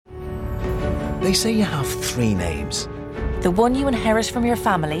They say you have 3 names. The one you inherit from your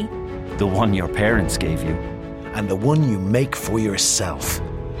family. The one your parents gave you. And the one you make for yourself.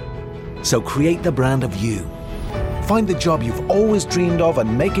 So create the brand of you. Find the job you've always dreamed of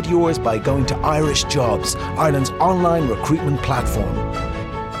and make it yours by going to Irish Jobs, Ireland's online recruitment platform.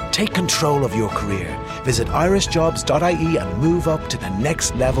 Take control of your career. Visit irishjobs.ie and move up to the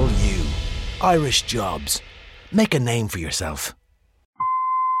next level you. Irish Jobs. Make a name for yourself.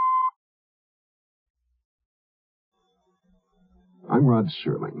 I'm Rod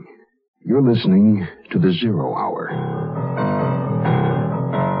Serling. You're listening to The Zero Hour.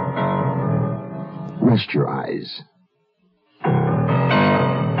 Rest your eyes.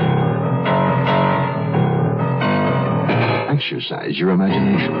 Exercise your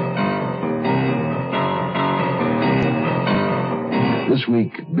imagination. This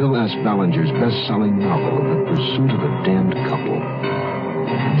week, Bill S. Ballinger's best-selling novel, The Pursuit of a Damned Couple.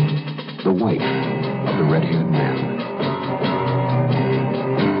 The wife of the red-haired man.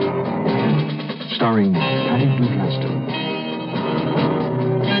 Starring Patty Duke-Aston,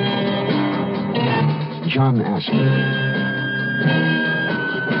 John Astor,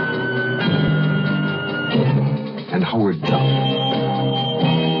 and Howard Duff.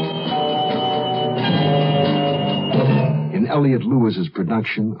 In Elliot Lewis's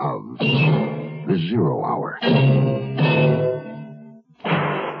production of The Zero Hour.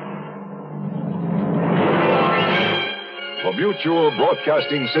 The Mutual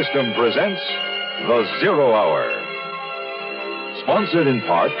Broadcasting System presents The Zero Hour. Sponsored in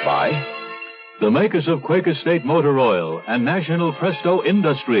part by the makers of Quaker State Motor Oil and National Presto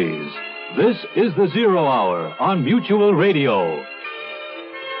Industries. This is The Zero Hour on Mutual Radio.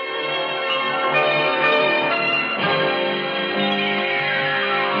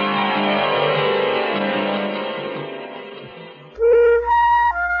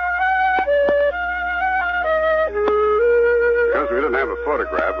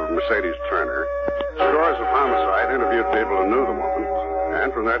 Photograph of Mercedes Turner, scores of homicide interviewed people who knew the woman,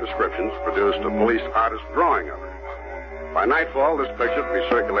 and from their descriptions produced a police artist drawing of her. By nightfall, this picture would be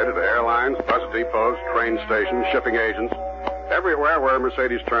circulated to airlines, bus depots, train stations, shipping agents, everywhere where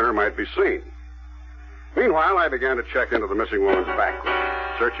Mercedes Turner might be seen. Meanwhile, I began to check into the missing woman's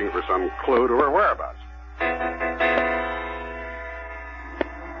background, searching for some clue to her whereabouts.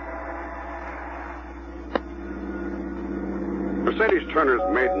 Mercedes Turner's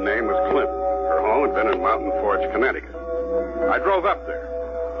maiden name was Clinton. Her home had been in Mountain Forge, Connecticut. I drove up there.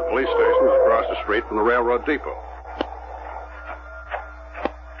 The police station was across the street from the railroad depot.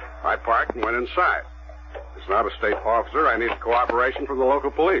 I parked and went inside. As an out-of-state officer, I needed cooperation from the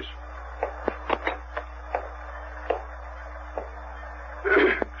local police.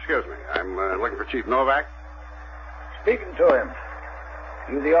 Excuse me. I'm looking for Chief Novak. Speaking to him.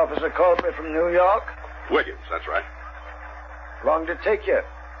 You the officer called me from New York? Wiggins, that's right. Long did it take you?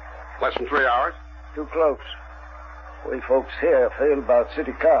 Less than 3 hours. Too close. We folks here feel about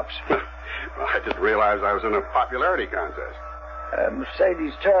city cops. Well, I didn't realize I was in a popularity contest.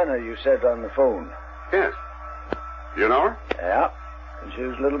 Mercedes Turner, you said on the phone. Yes. You know her? Yeah. And she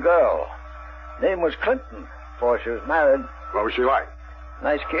was a little girl. Name was Clinton before she was married. What was she like?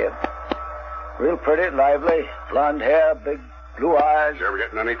 Nice kid. Real pretty, lively, blonde hair, big blue eyes. Did you ever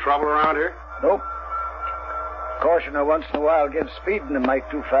get in any trouble around here? Nope. Caution her once in a while against speeding a mite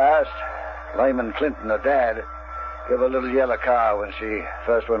too fast. Lyman Clinton, her dad, gave her a little yellow car when she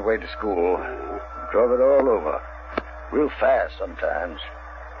first went away to school. Drove it all over. Real fast sometimes.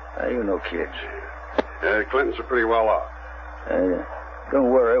 You know kids. Clintons are pretty well off.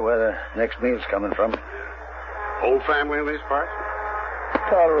 Don't worry where the next meal's coming from. Old family in these parts?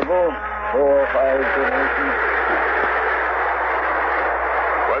 Tolerable. 4 or 5 generations.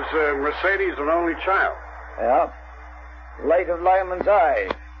 Was Mercedes an only child? Yeah. Light of Lyman's eye.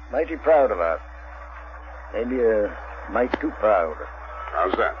 Mighty proud of her. Maybe a mite too proud.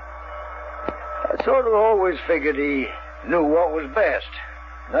 How's that? I sort of always figured he knew what was best.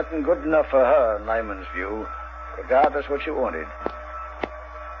 Nothing good enough for her, in Lyman's view, regardless what she wanted.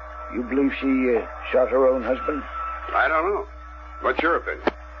 You believe she shot her own husband? I don't know. What's your opinion?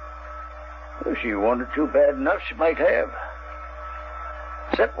 If she wanted to bad enough, she might have.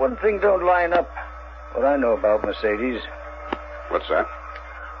 Except one thing don't line up. What I know about Mercedes. What's that?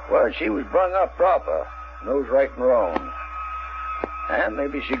 Well, she was brung up proper. Knows right and wrong. And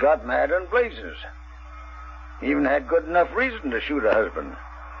maybe she got mad in blazes. Even had good enough reason to shoot her husband.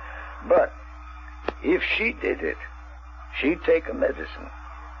 But if she did it, she'd take a medicine.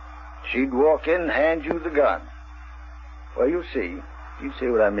 She'd walk in and hand you the gun. Well, you'll see. You'll see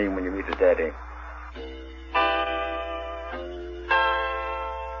what I mean when you meet her daddy.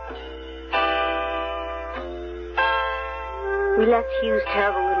 We left Hugh's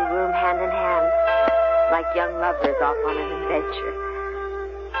terrible little room hand in hand, like young lovers off on an adventure.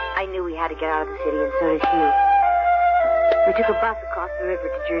 I knew we had to get out of the city, and so did Hugh. We took a bus across the river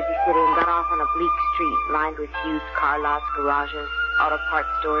to Jersey City and got off on a bleak street lined with huge car lots, garages, auto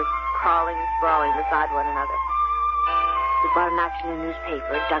parts stores, crawling and sprawling beside one another. We bought an afternoon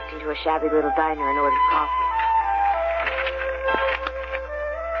newspaper, ducked into a shabby little diner, and ordered coffee.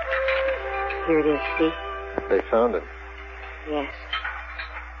 Here it is, see? They found him. Yes.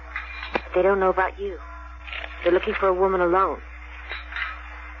 But they don't know about you. They're looking for a woman alone.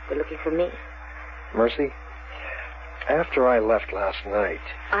 They're looking for me. Mercy, after I left last night...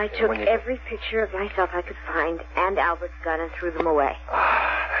 I took every picture of myself I could find and Albert's gun and threw them away.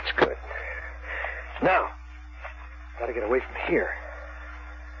 Ah, that's good. Now, gotta get away from here.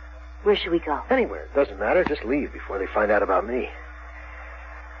 Where should we go? Anywhere. Doesn't matter. Just leave before they find out about me.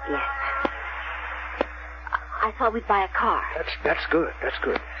 Yes. I thought we'd buy a car. That's good. That's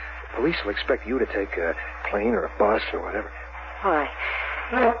good. The police will expect you to take a plane or a bus or whatever. All right.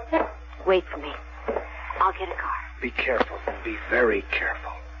 Wait for me. I'll get a car. Be careful. Be very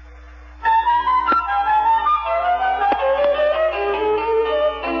careful.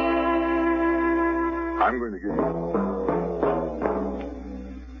 I'm going to get you.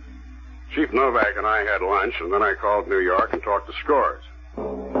 Chief Novak and I had lunch, and then I called New York and talked to Scores.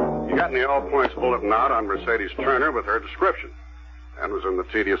 He got me all points bulletin out on Mercedes Turner with her description, and was in the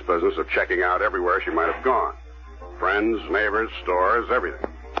tedious business of checking out everywhere she might have gone. Friends, neighbors, stores, everything.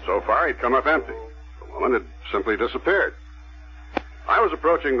 So far, he'd come up empty. The woman had simply disappeared. I was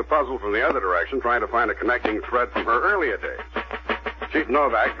approaching the puzzle from the other direction, trying to find a connecting thread from her earlier days. Chief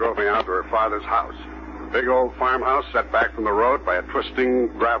Novak drove me out to her father's house. A big old farmhouse set back from the road by a twisting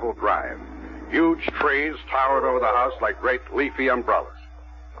gravel drive. Huge trees towered over the house like great leafy umbrellas.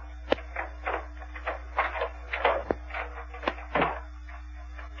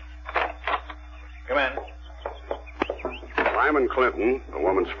 Come in. Lyman Clinton, the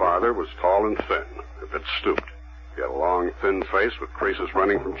woman's father, was tall and thin, a bit stooped. He had a long, thin face with creases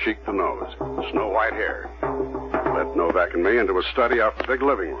running from cheek to nose, snow-white hair. He led Novak and me into a study off the big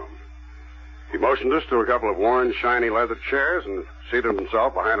living room. He motioned us to a couple of worn, shiny leather chairs and seated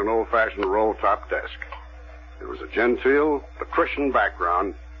himself behind an old-fashioned roll-top desk. It was a genteel, patrician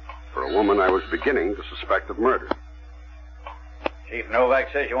background for a woman I was beginning to suspect of murder. Chief Novak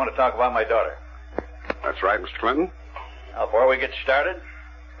says you want to talk about my daughter. That's right, Mr. Clinton. Now, before we get started,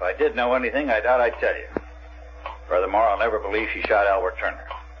 if I did know anything, I doubt I'd tell you. Furthermore, I'll never believe she shot Albert Turner.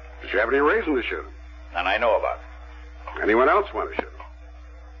 Did she have any reason to shoot him? None I know about. Anyone else want to shoot him?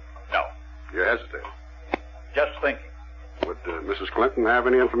 No. You hesitate. Just thinking. Would Mrs. Clinton have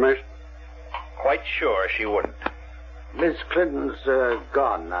any information? Quite sure she wouldn't. Miss Clinton's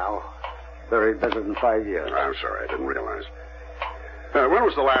gone now. Buried better than 5 years. I'm sorry, I didn't realize. When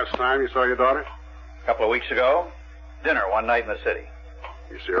was the last time you saw your daughter? A couple of weeks ago. Dinner one night in the city.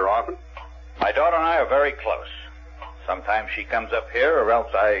 You see her often? My daughter and I are very close. Sometimes she comes up here, or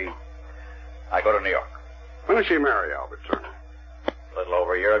else I go to New York. When did she marry Albert Turner? A little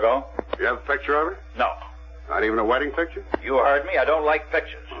over a year ago. Do you have a picture of her? No. Not even a wedding picture? You heard me. I don't like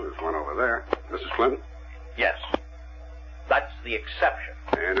pictures. Well, there's one over there. Mrs. Clinton? Yes. That's the exception.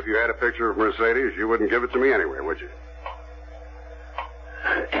 And if you had a picture of Mercedes, you wouldn't give it to me anyway, would you?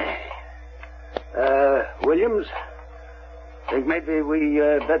 Williams, I think maybe we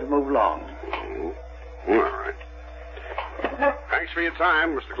better move along. Mm-hmm. All right. Thanks for your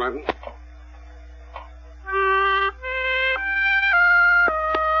time, Mr. Clinton.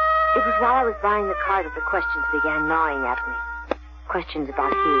 It was while I was buying the car that the questions began gnawing at me. Questions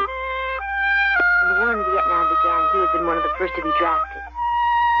about Hugh. When the war in Vietnam began, Hugh had been one of the first to be drafted.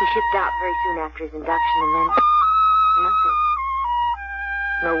 He shipped out very soon after his induction, and then nothing.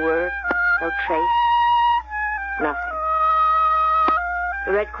 No word, no trace, nothing.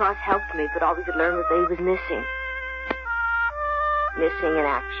 The Red Cross helped me, but all we could learn was that he was missing. Missing in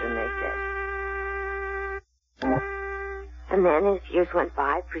action, they said. And then, as years went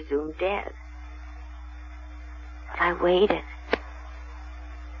by, presumed dead. But I waited.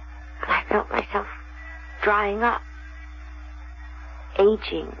 And I felt myself drying up,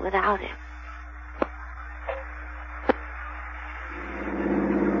 aging without him.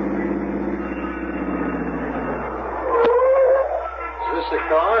 Is this the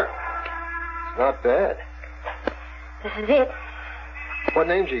car? It's not bad. This is it. What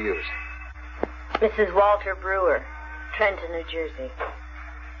name did you use? Mrs. Walter Brewer, Trenton, New Jersey.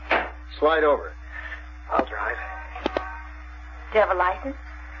 Slide over. I'll drive. Do you have a license?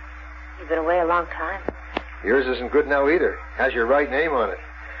 You've been away a long time. Yours isn't good now either. Has your right name on it.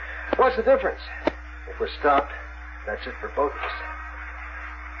 What's the difference? If we're stopped, That's it for both of us.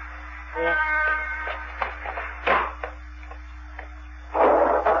 Yes.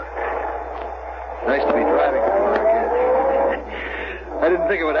 Nice to be driving for again. I didn't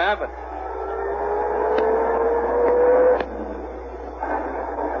think it would happen.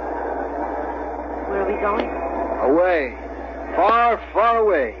 Where are we going? Away. Far, far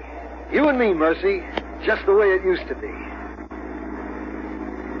away. You and me, Mercy. Just the way it used to be.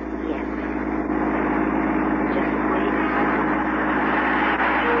 Yes. Just wait.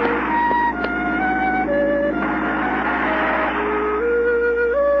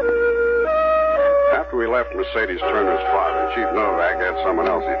 After we left Mercedes Turner's father, Chief Novak had someone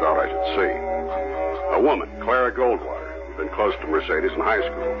else he thought I should see. A woman, Clara Goldwater, who'd been close to Mercedes in high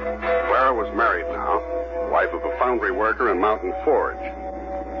school. Clara was married now, wife of a foundry worker in Mountain Forge.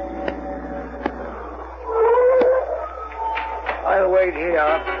 I'll wait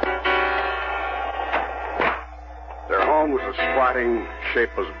here. Their home was a squatting,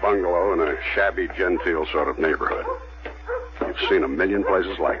 shapeless bungalow in a shabby, genteel sort of neighborhood. You've seen a million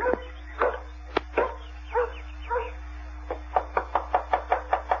places like it.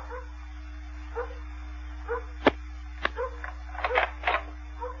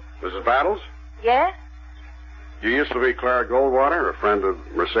 Mrs. Battles? Yes? You used to be Clara Goldwater, a friend of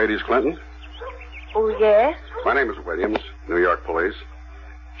Mercedes Clinton? Oh, yes? My name is Williams, New York Police.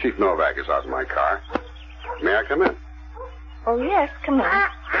 Chief Novak is out in my car. May I come in? Oh, yes, come in.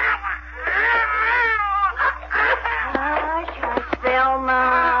 Hush,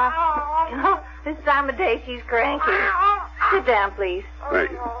 Thelma. Oh, this time of day she's cranky. Sit down, please.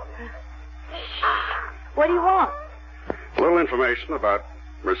 Thank you. What do you want? A little information about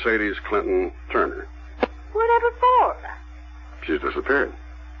Mercedes Clinton Turner. Whatever for? She's disappeared.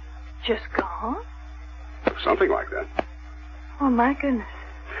 Just gone? Something like that. Oh, my goodness.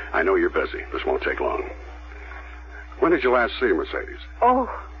 I know you're busy. This won't take long. When did you last see Mercedes? Oh,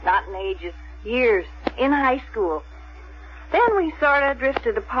 not in ages. Years. In high school. Then we sort of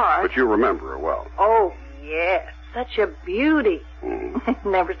drifted apart. But you remember her well. Oh, yes. Such a beauty.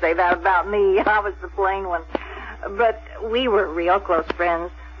 Never say that about me. I was the plain one. But we were real close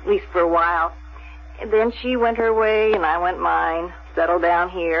friends, at least for a while. And then she went her way and I went mine. Settled down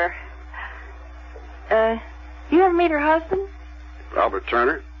here. You ever meet her husband? Albert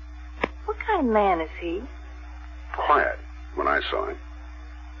Turner? What kind of man is he? Quiet, when I saw him.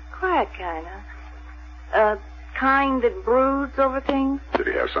 Quiet kind of. Kind that broods over things? Did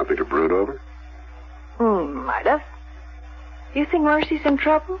he have something to brood over? Might have. You think Mercy's in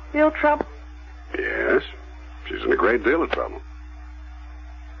trouble? Real trouble? Yes. She's in a great deal of trouble.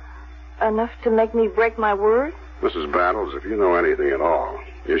 Enough to make me break my word? Mrs. Battles, if you know anything at all,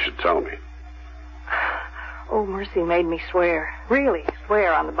 you should tell me. Oh, Mercy made me swear. Really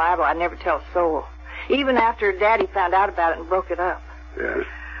swear on the Bible I'd never tell a soul. Even after Daddy found out about it and broke it up. Yes?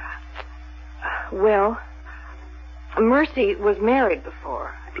 Well, Mercy was married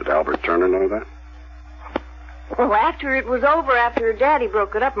before. Did Albert Turner know that? Well, after it was over, after her daddy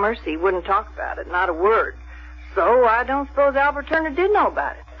broke it up, Mercy wouldn't talk about it, not a word. So I don't suppose Albert Turner did know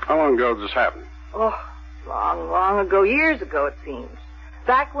about it. How long ago did this happen? Oh, long, long ago. Years ago, it seems.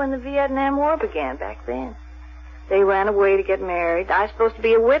 Back when the Vietnam War began, back then. They ran away to get married. I was supposed to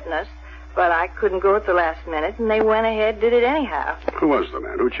be a witness, but I couldn't go at the last minute, and they went ahead, did it anyhow. Who was the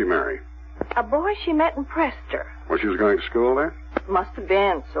man? Who'd she marry? A boy she met impressed her. Well, she was going to school there? Must have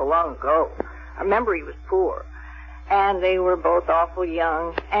been so long ago. I remember he was poor. And they were both awful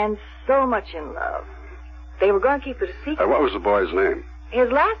young and so much in love. They were going to keep it a secret. What was the boy's name?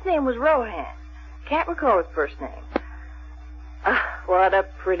 His last name was Rohan. Can't recall his first name. What a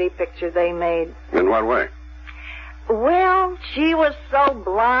pretty picture they made. In what way? Well, she was so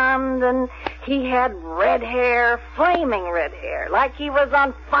blonde, and he had red hair, flaming red hair, like he was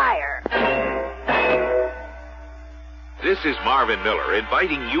on fire. This is Marvin Miller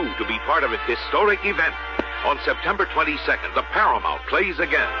inviting you to be part of a historic event. On September 22nd, the Paramount plays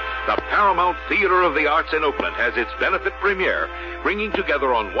again. The Paramount Theater of the Arts in Oakland has its benefit premiere, bringing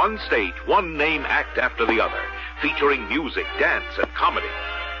together on one stage one name act after the other, featuring music, dance, and comedy.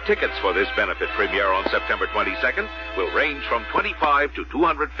 Tickets for this benefit premiere on September 22nd will range from $25 to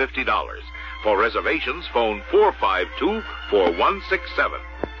 $250. For reservations, phone 452-4167.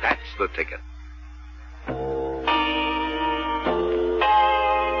 That's the ticket.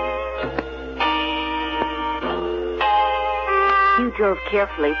 Hugh drove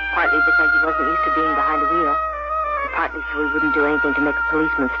carefully, partly because he wasn't used to being behind the wheel, and partly so he wouldn't do anything to make a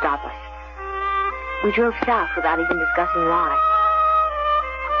policeman stop us. We drove south without even discussing why.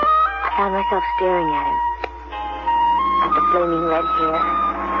 I found myself staring at him. At the flaming red hair,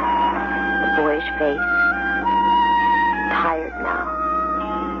 the boyish face,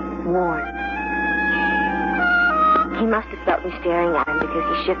 worn. He must have felt me staring at him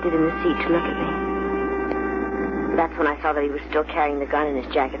because he shifted in the seat to look at me. That's when I saw that he was still carrying the gun in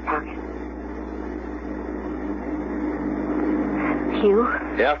his jacket pocket. Hugh?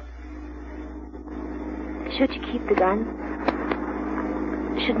 Yeah? Should you keep the gun?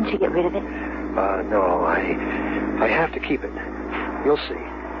 Shouldn't you get rid of it? No, I have to keep it. You'll see.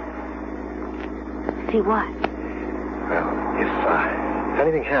 See what? Well, if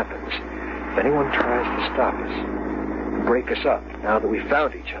anything happens, if anyone tries to stop us, break us up now that we've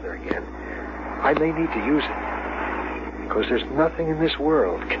found each other again, I may need to use it. Because there's nothing in this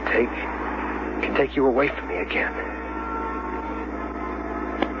world can take you away from me again.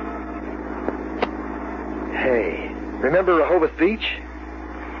 Hey, remember Rehoboth Beach?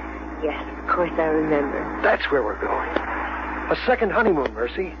 Yes, of course I remember. That's where we're going. A second honeymoon,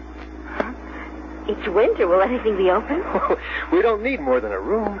 Mercy. Huh? It's winter. Will anything be open? We don't need more than a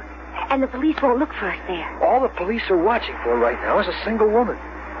room. And the police won't look for us there. All the police are watching for right now is a single woman.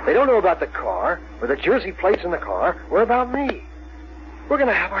 They don't know about the car, or the jersey plates in the car, or about me. We're going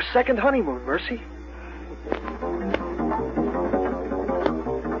to have our second honeymoon, Mercy.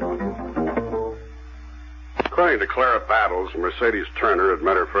 According to Clara Battles, Mercedes Turner had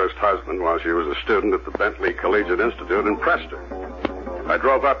met her first husband while she was a student at the Bentley Collegiate Institute and pressed her. I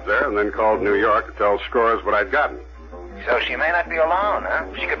drove up there and then called New York to tell Scores what I'd gotten. So she may not be alone, huh?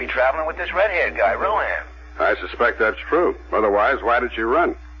 She could be traveling with this red-haired guy, Rohan. I suspect that's true. Otherwise, why did she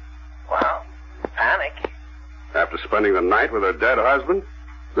run? Well, panic. After spending the night with her dead husband?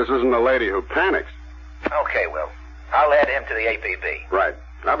 This isn't a lady who panics. Okay, Will. I'll add him to the APB. Right.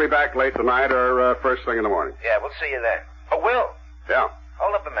 I'll be back late tonight or first thing in the morning. Yeah, we'll see you then. Oh, Will. Yeah?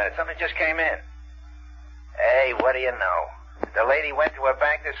 Hold up a minute. Something just came in. Hey, what do you know? The lady went to her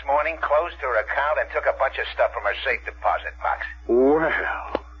bank this morning, closed her account, and took a bunch of stuff from her safe deposit box.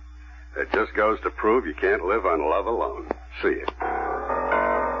 Well, it just goes to prove you can't live on love alone. See you.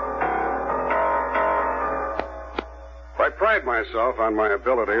 I pride myself on my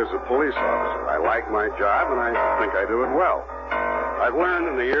ability as a police officer. I like my job, and I think I do it well. I've learned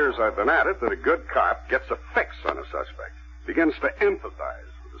in the years I've been at it that a good cop gets a fix on a suspect, begins to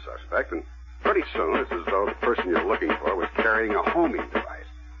empathize with the suspect, and pretty soon it's as though the person you're looking for was carrying a homing device.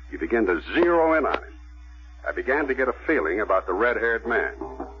 You begin to zero in on him. I began to get a feeling about the red-haired man.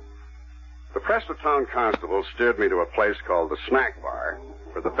 The Presto Town constable steered me to a place called the Snack Bar,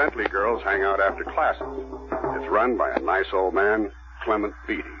 where the Bentley girls hang out after classes. It's run by a nice old man, Clement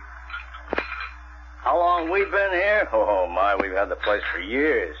Beatty. How long we been here? Oh, my, we've had the place for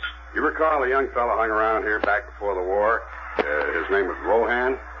years. You recall a young fellow hung around here back before the war? His name was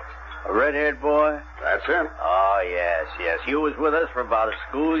Rohan? A red-haired boy? That's him. Oh, yes. He was with us for about a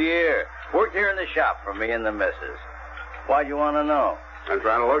school year. Worked here in the shop for me and the missus. Why'd you want to know? I'm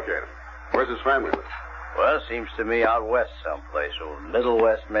trying to locate him. Where's his family live? Well, seems to me out west someplace, or Middle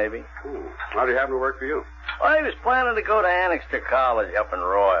West, maybe. How'd he happen to work for you? Well, he was planning to go to Annixter College up in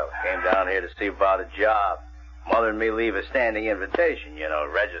Royal. Came down here to see about a job. Mother and me leave a standing invitation,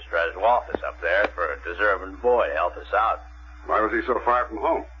 registrar's office up there for a deserving boy to help us out. Why was he so far from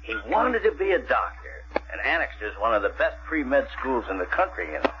home? He wanted to be a doctor, and Annixter's one of the best pre-med schools in the country,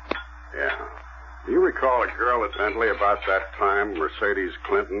 Yeah. Do you recall a girl at Bentley about that time, Mercedes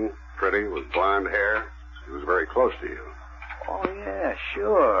Clinton, pretty, with blonde hair? She was very close to you. Oh, yeah,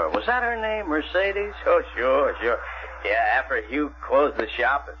 sure. Was that her name, Mercedes? Oh, sure. Yeah, after Hugh closed the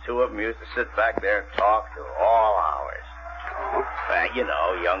shop, the two of them used to sit back there and talk till all hours.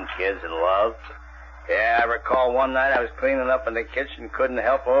 Young kids in love. Yeah, I recall one night I was cleaning up in the kitchen, couldn't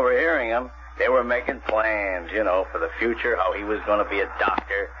help overhearing them. They were making plans, for the future, how he was going to be a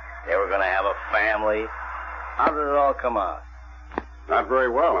doctor. They were going to have a family. How did it all come out? Not very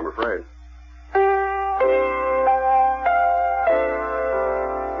well, I'm afraid.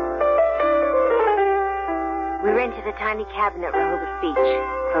 We rented a tiny cabin at Rehoboth Beach,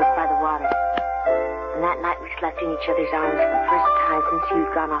 close by the water. And that night we slept in each other's arms for the first time since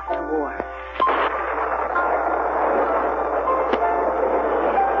you'd gone off to war.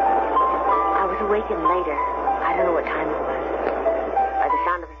 I was awakened later. I don't know what time it was. By the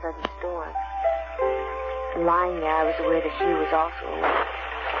sound of a sudden storm. And lying there, I was aware that Hugh was also awake.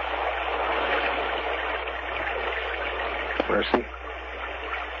 Mercy?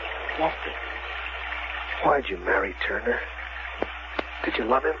 Yes, dear. Why'd you marry Turner? Did you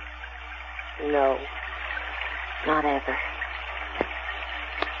love him? No. Not ever.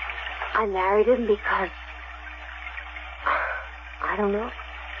 I married him because... I don't know.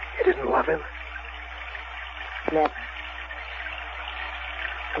 You didn't love him? Never.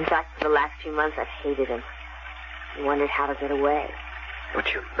 In fact, for the last few months, I've hated him. And wondered how to get away.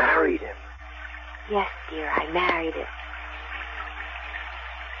 But you married him. Yes, dear, I married him.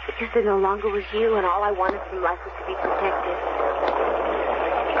 Because there no longer was you, and all I wanted from life was to be protected.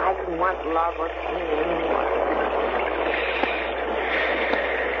 I didn't want love or pain anymore.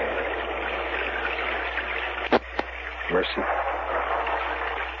 Mercy.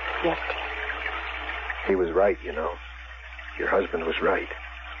 Yes, dear. He was right, you know. Your husband was right.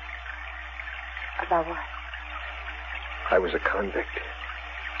 About what? I was a convict.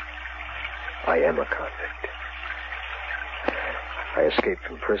 I am a convict. I escaped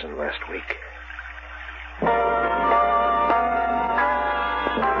from prison last week.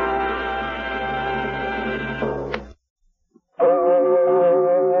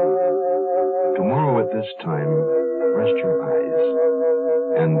 Tomorrow at this time, rest your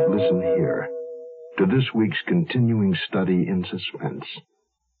eyes and listen here to this week's continuing study in suspense,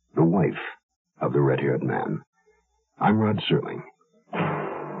 The Wife of the Red-Haired Man. I'm Rod Serling.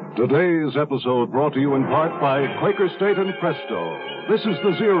 Today's episode brought to you in part by Quaker State and Presto. This is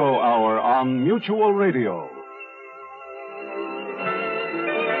the Zero Hour on Mutual Radio.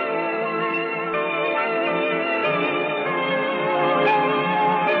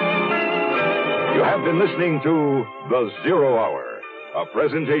 You have been listening to The Zero Hour, a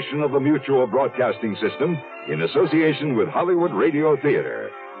presentation of the Mutual Broadcasting System in association with Hollywood Radio Theater,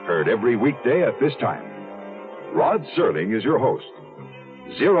 heard every weekday at this time. Rod Serling is your host.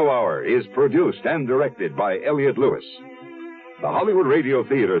 Zero Hour is produced and directed by Elliott Lewis. The Hollywood Radio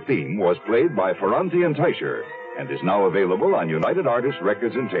Theater theme was played by Ferranti and Teicher and is now available on United Artists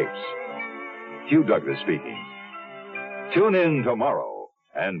Records and Tapes. Hugh Douglas speaking. Tune in tomorrow,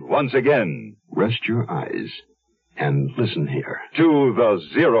 and once again, Rest your eyes and listen here to The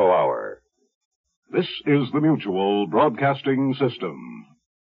Zero Hour. This is the Mutual Broadcasting System.